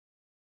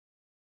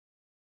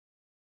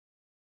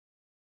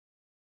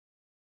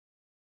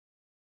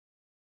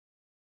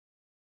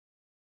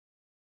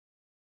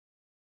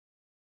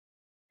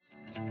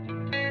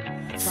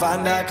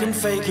Find I can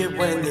fake it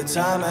when the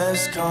time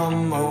has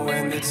come, or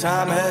when the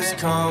time has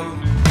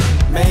come.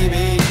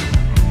 Maybe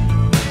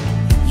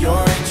your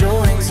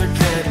angel wings are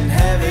getting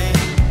heavy.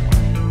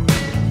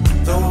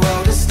 The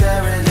world is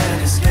staring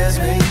and it scares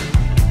me,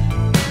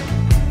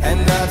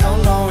 and I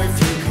don't know if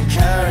you can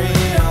carry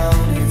on,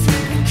 if you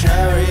can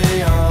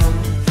carry on.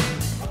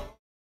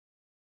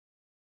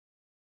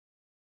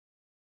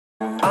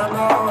 I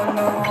know,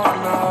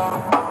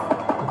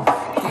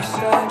 you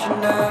said you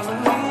never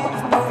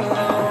leave me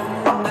alone,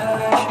 and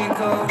as she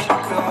goes,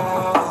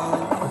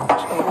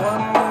 I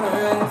wonder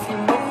if you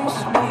miss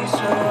me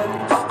so.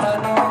 I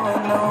know,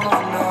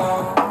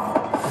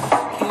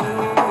 you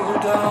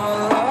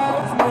don't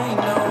love me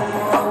no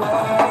more. Well,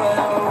 I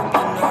hope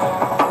you know.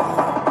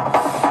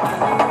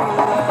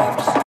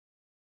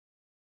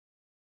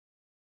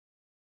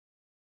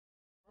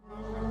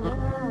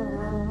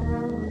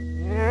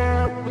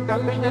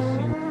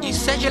 You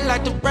said you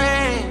like the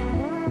rain,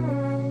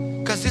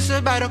 'cause it's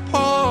about to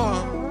pour.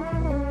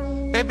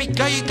 Baby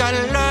girl, you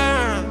gotta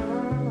learn.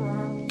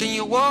 Can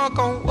you walk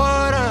on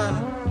water?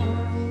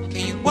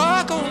 Can you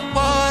walk on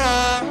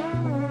water?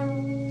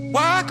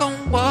 Walk on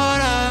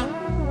water.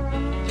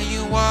 Can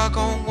you walk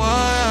on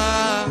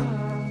water?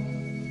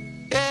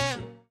 Yeah.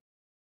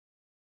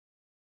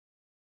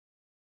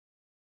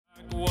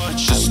 What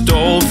you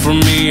stole from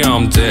me,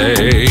 I'm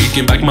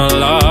taking back my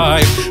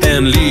life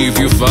and leave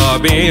you far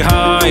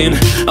behind.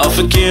 I'll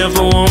forgive,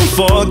 I won't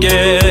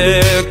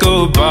forget.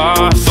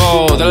 Goodbye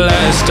for the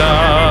last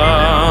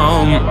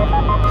time.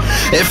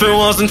 If it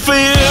wasn't for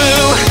you,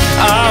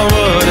 I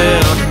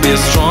wouldn't be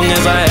as strong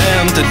as I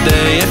am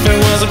today. If it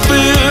wasn't for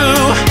you,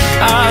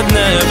 I'd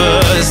never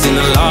seen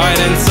the light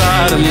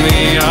inside of me.